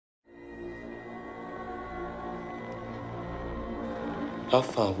How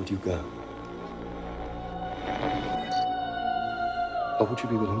far would you go? What would you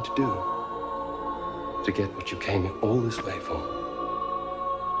be willing to do to get what you came all this way for?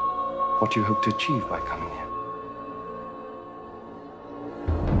 What do you hope to achieve by coming here?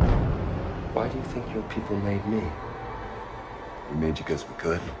 Why do you think your people made me? We made you because we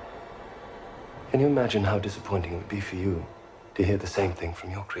could. Can you imagine how disappointing it would be for you to hear the same thing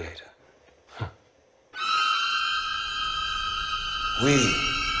from your creator? We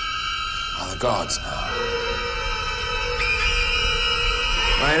are the gods now.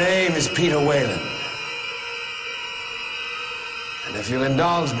 My name is Peter Whalen. And if you'll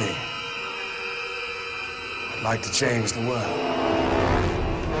indulge me, I'd like to change the world.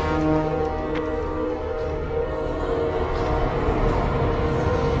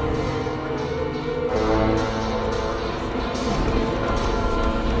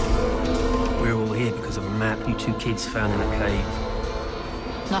 We're all here because of a map you two kids found in a cave.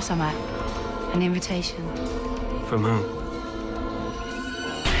 Not a map. An invitation. From whom?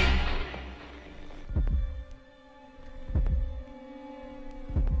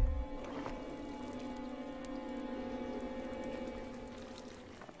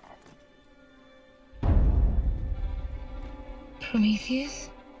 Prometheus?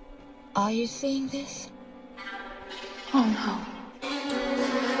 Are you seeing this? Oh no.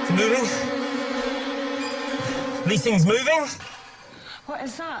 It's moving? These things moving? What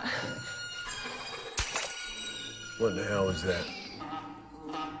is that? What the hell is that?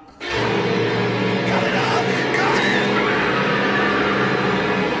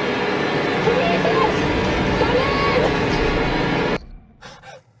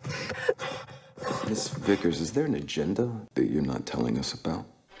 Miss Vickers, is there an agenda that you're not telling us about?